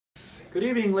Good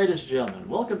evening, ladies and gentlemen.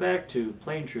 Welcome back to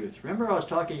Plain Truth. Remember I was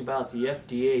talking about the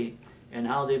FDA and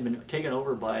how they've been taken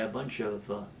over by a bunch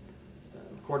of,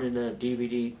 according to the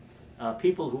DVD,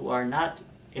 people who are not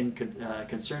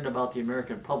concerned about the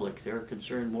American public. They're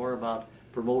concerned more about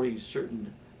promoting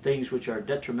certain things which are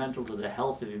detrimental to the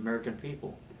health of the American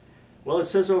people. Well, it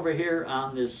says over here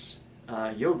on this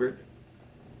yogurt,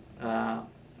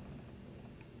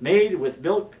 made with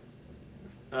milk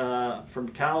from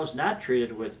cows not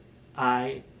treated with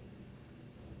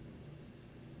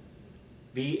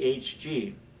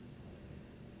BHG.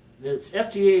 The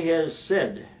FDA has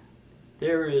said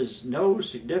there is no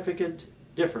significant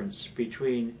difference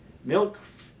between milk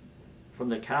from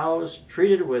the cows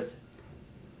treated with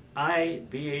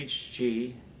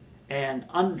BHG and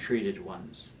untreated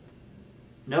ones.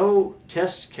 No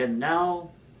tests can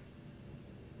now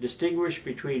distinguish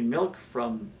between milk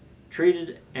from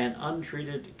treated and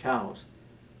untreated cows.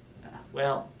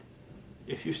 Well,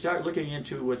 if you start looking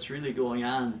into what's really going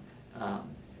on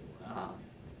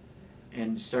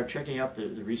and start checking up the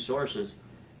resources,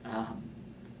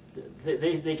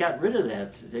 they got rid of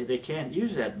that. They can't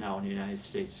use that now in the United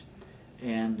States.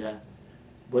 And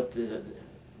but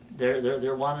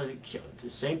they're wanting the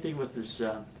same thing with this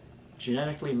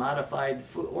genetically modified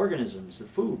organisms, the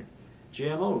food,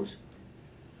 GMOs.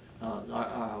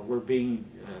 We're being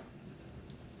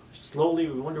slowly,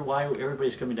 we wonder why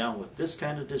everybody's coming down with this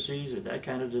kind of disease or that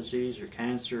kind of disease or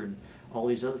cancer and all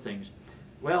these other things.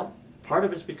 Well, part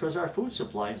of it's because our food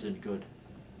supply isn't good.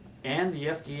 And the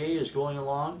FDA is going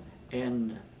along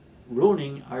and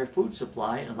ruining our food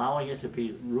supply, allowing it to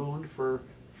be ruined for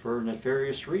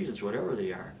nefarious reasons, whatever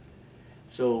they are.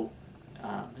 So,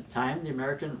 time the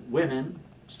American women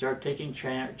start taking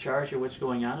charge of what's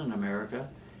going on in America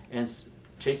and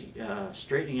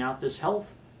straightening out this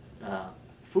health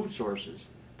food sources.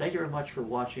 Thank you very much for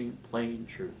watching Plain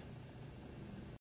Truth.